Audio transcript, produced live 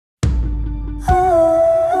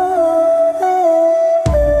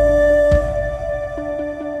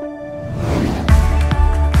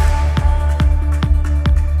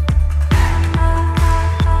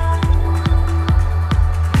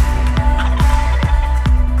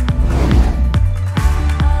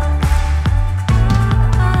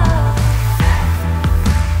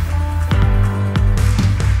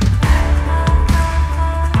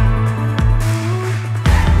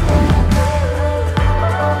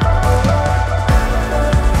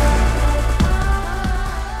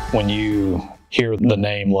When you hear the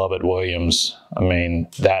name Lovett Williams, I mean,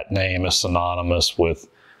 that name is synonymous with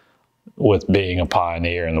being a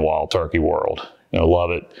pioneer in the wild turkey world. You know,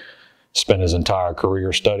 Lovett spent his entire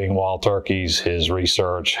career studying wild turkeys. His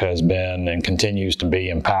research has been and continues to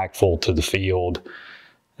be impactful to the field.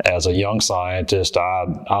 As a young scientist,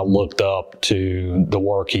 I looked up to the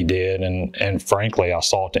work he did, and frankly, I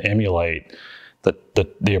sought to emulate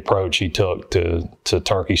the approach he took to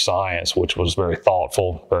turkey science, which was very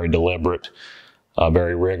thoughtful, very deliberate,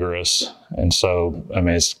 very rigorous. And so, I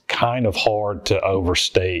mean, it's kind of hard to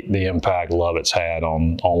overstate the impact Lovett's had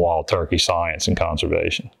on wild turkey science and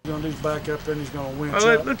conservation. He's going to do back up there and he's going to winch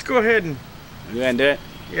well, let's go ahead and... You want to do it?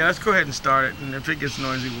 Yeah, let's go ahead and start it, and if it gets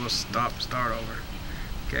noisy, we'll start over.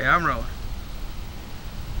 Okay, I'm rolling.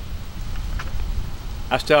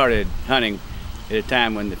 I started hunting at a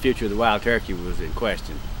time when the future of the wild turkey was in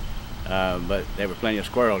question, but there were plenty of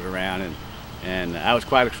squirrels around, and I was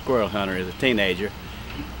quite a squirrel hunter as a teenager.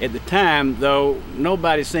 At the time, though,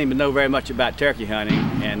 nobody seemed to know very much about turkey hunting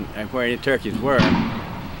and where any turkeys were,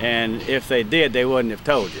 and if they did, they wouldn't have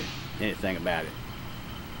told you anything about it.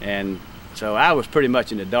 And so I was pretty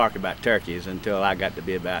much in the dark about turkeys until I got to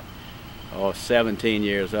be about 17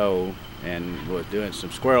 years old and was doing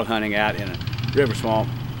some squirrel hunting out in a river swamp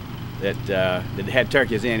that had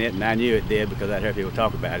turkeys in it, and I knew it did because I'd heard people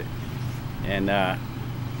talk about it. And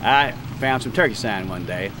I found some turkey sign one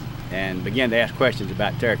day and began to ask questions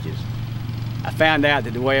about turkeys. I found out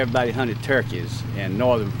that the way everybody hunted turkeys in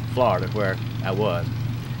northern Florida, where I was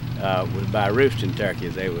by roosting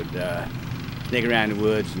turkeys. They would sneak around the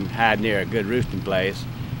woods and hide near a good roosting place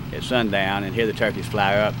at sundown and hear the turkeys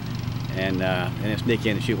fly up, and then sneak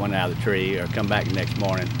in and shoot one out of the tree or come back the next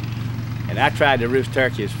morning. And I tried to roost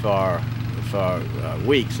turkeys for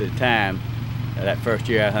weeks at a time that first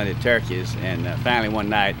year I hunted turkeys, and finally one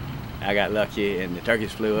night I got lucky and the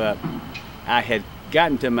turkeys flew up. I had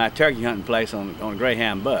gotten to my turkey hunting place on a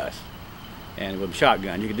Greyhound bus, and with a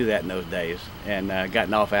shotgun. You could do that in those days, and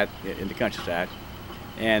gotten off in the countryside.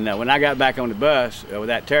 And when I got back on the bus with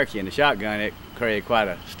that turkey and the shotgun, it created quite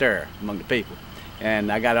a stir among the people. And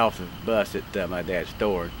I got off the bus at my dad's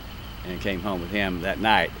store and came home with him that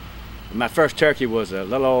night. My first turkey was a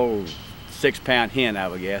little old 6-pound hen, I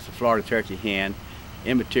would guess, a Florida turkey hen,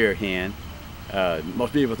 immature hen.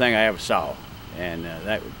 Most beautiful thing I ever saw, and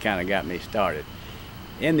that kind of got me started.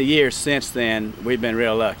 In the years since then, we've been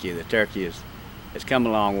real lucky. The turkey has come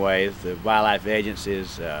a long ways. The wildlife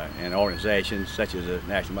agencies and organizations such as the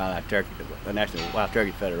National Wild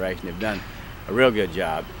Turkey Federation have done a real good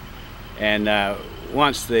job. And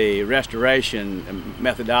once the restoration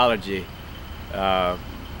methodology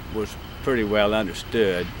was pretty well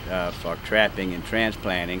understood for trapping and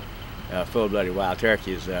transplanting full-blooded wild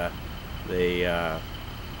turkeys, the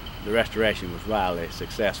restoration was wildly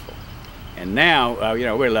successful. And now, you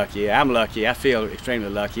know, we're lucky. I'm lucky. I feel extremely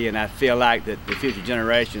lucky, and I feel like that the future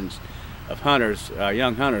generations of hunters,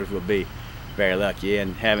 young hunters, will be very lucky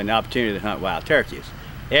in having the opportunity to hunt wild turkeys.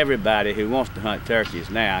 Everybody who wants to hunt turkeys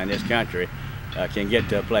now in this country can get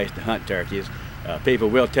to a place to hunt turkeys. People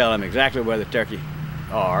will tell them exactly where the turkey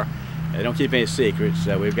are. They don't keep any secrets.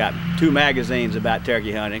 We've got 2 magazines about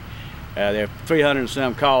turkey hunting. There are 300 and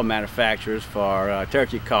some call manufacturers for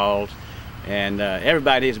turkey calls, and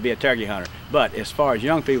everybody needs to be a turkey hunter. But as far as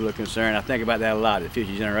young people are concerned, I think about that a lot, the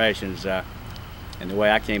future generations, and the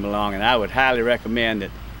way I came along, and I would highly recommend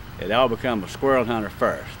that they all become a squirrel hunter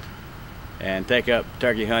first and take up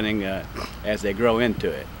turkey hunting as they grow into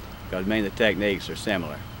it, because many of the techniques are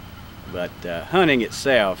similar. But hunting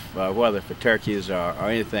itself, whether for turkeys or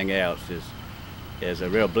anything else, is a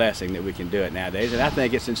real blessing that we can do it nowadays, and I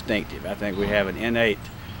think it's instinctive. I think we have an innate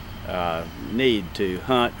need to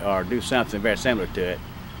hunt or do something very similar to it.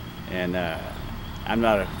 And I'm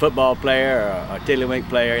not a football player or a tiddlywink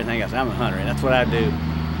player or anything else. I'm a hunter, and that's what I do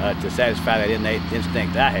to satisfy that innate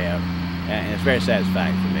instinct I have, and it's very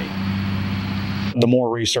satisfying for me. The more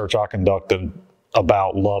research I conducted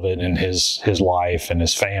about Lovett and his life and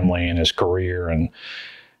his family and his career and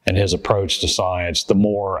his approach to science, the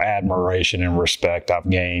more admiration and respect I've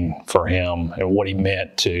gained for him and what he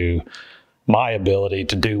meant to my ability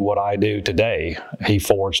to do what I do today. He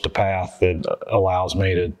forged a path that allows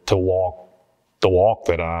me to walk the walk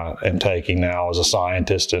that I am taking now as a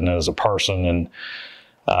scientist and as a person. And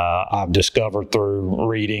I've discovered through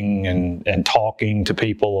reading and talking to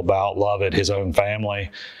people about Lovett, his own family,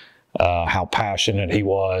 how passionate he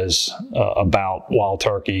was about wild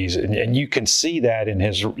turkeys, and you can see that in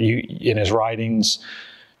his writings.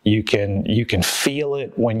 You can feel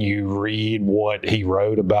it when you read what he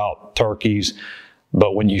wrote about turkeys,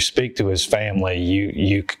 but when you speak to his family,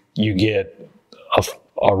 you get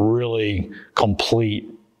a really complete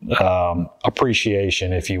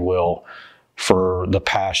appreciation, if you will, for the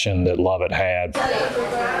passion that Lovett had. Hey,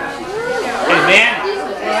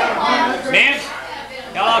 Ben,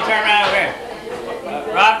 y'all all turn around over here.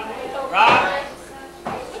 Rob,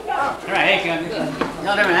 turn around. Hey, come.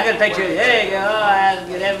 No, turn around. I got a picture. There you go. I'll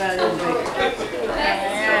get everybody in the picture.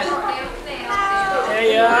 There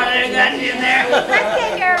you are. There you got you in there.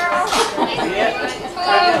 Birthday girl. Yep.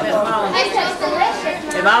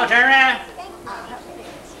 Hey, Mama, turn around.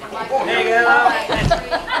 There you go.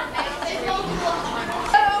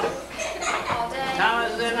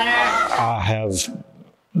 Thomas is in there. I have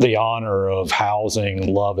the honor of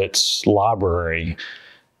housing Lovett's library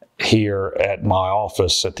here at my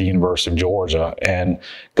office at the University of Georgia, and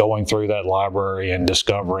going through that library and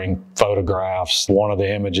discovering photographs. One of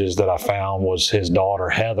the images that I found was his daughter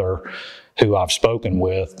Heather, who I've spoken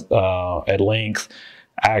with at length,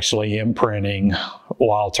 actually imprinting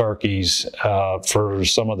wild turkeys for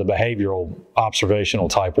some of the behavioral observational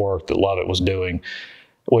type work that Lovett was doing,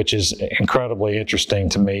 which is incredibly interesting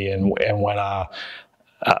to me. And when I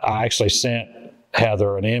actually sent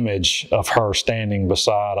Heather an image of her standing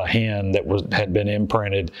beside a hen that had been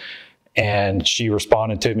imprinted, and she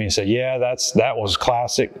responded to me and said, yeah, that was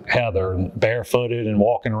classic Heather, barefooted and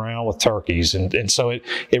walking around with turkeys. And so it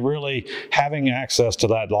really, having access to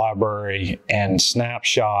that library and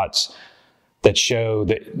snapshots that show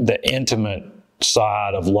the intimate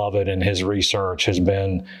side of Lovett and his research has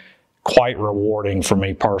been quite rewarding for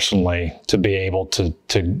me personally, to be able to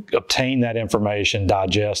obtain that information,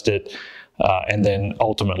 digest it, and then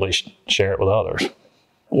ultimately share it with others.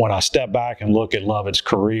 When I step back and look at Lovett's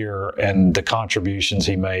career and the contributions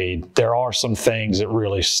he made, there are some things that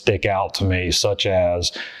really stick out to me, such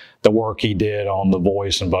as the work he did on the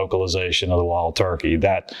voice and vocalization of the wild turkey.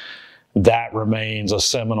 That remains a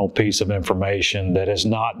seminal piece of information that has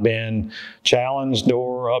not been challenged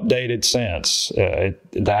or updated since.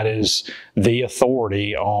 That is the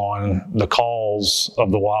authority on the calls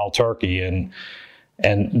of the wild turkey, and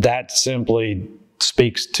that simply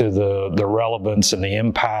speaks to the relevance and the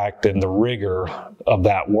impact and the rigor of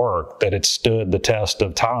that work, that it stood the test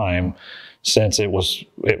of time since it was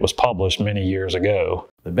published many years ago.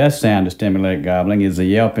 The best sound to stimulate gobbling is the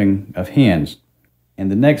yelping of hens. In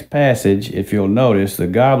the next passage, if you'll notice, the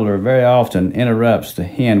gobbler very often interrupts the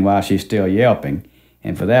hen while she's still yelping,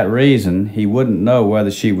 and for that reason, he wouldn't know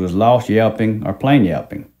whether she was lost yelping or plain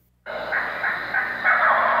yelping.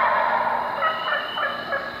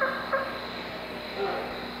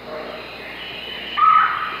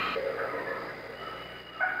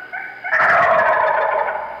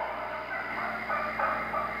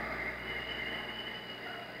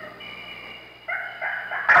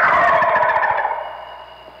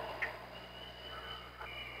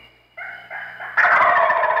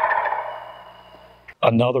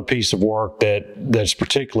 Another piece of work that's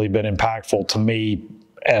particularly been impactful to me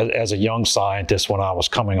as a young scientist when I was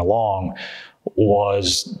coming along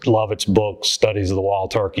was Lovett's book, Studies of the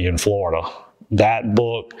Wild Turkey in Florida. That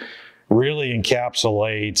book really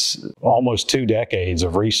encapsulates almost 2 decades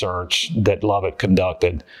of research that Lovett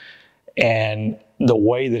conducted. And the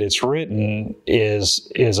way that it's written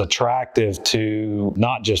is attractive to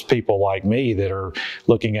not just people like me that are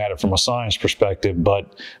looking at it from a science perspective, but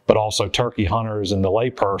also turkey hunters and the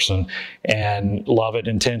layperson. And Lovett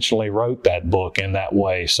intentionally wrote that book in that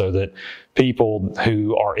way so that people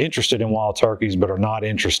who are interested in wild turkeys but are not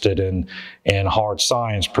interested in hard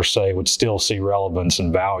science per se would still see relevance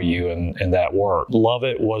and value in that work.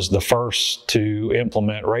 Lovett was the first to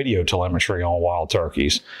implement radio telemetry on wild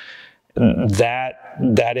turkeys.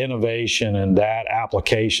 That innovation and that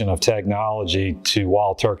application of technology to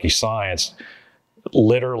wild turkey science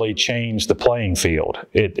literally changed the playing field.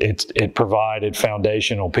 It provided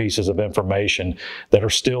foundational pieces of information that are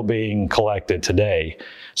still being collected today.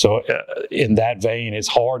 So in that vein, it's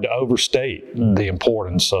hard to overstate the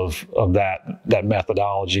importance of that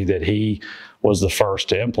methodology that he was the first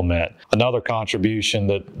to implement. Another contribution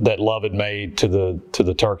that Lovett made to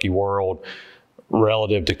the turkey world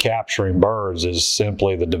relative to capturing birds is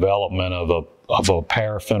simply the development of a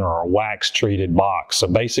paraffin or a wax treated box. So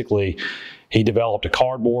basically, he developed a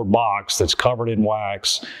cardboard box that's covered in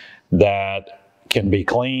wax that can be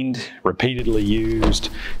cleaned, repeatedly used,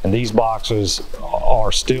 and these boxes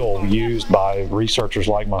are still used by researchers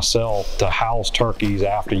like myself to house turkeys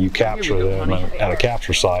after you capture them at a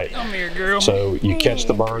capture site. So you catch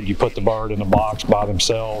the bird, you put the bird in a box by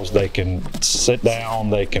themselves, they can sit down,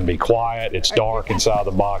 they can be quiet, it's dark inside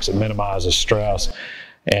the box, it minimizes stress,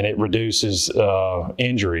 and it reduces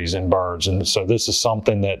injuries in birds. And so this is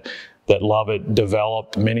something that that Lovett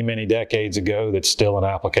developed many, many decades ago that's still in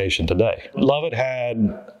application today. Lovett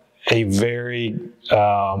had a very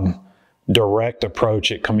direct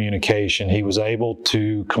approach at communication. He was able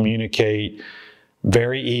to communicate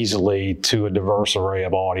very easily to a diverse array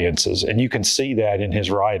of audiences, and you can see that in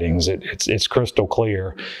his writings. It's crystal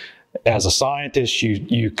clear. As a scientist,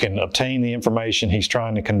 you can obtain the information he's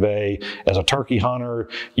trying to convey. As a turkey hunter,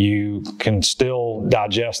 you can still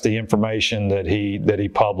digest the information that he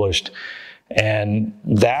published. And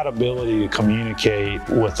that ability to communicate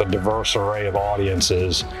with a diverse array of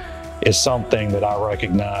audiences is something that I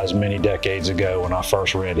recognized many decades ago when I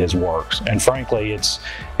first read his works. And frankly, it's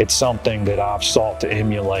something that I've sought to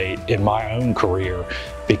emulate in my own career,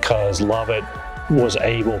 because Lovett was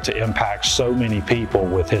able to impact so many people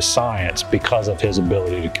with his science because of his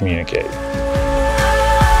ability to communicate.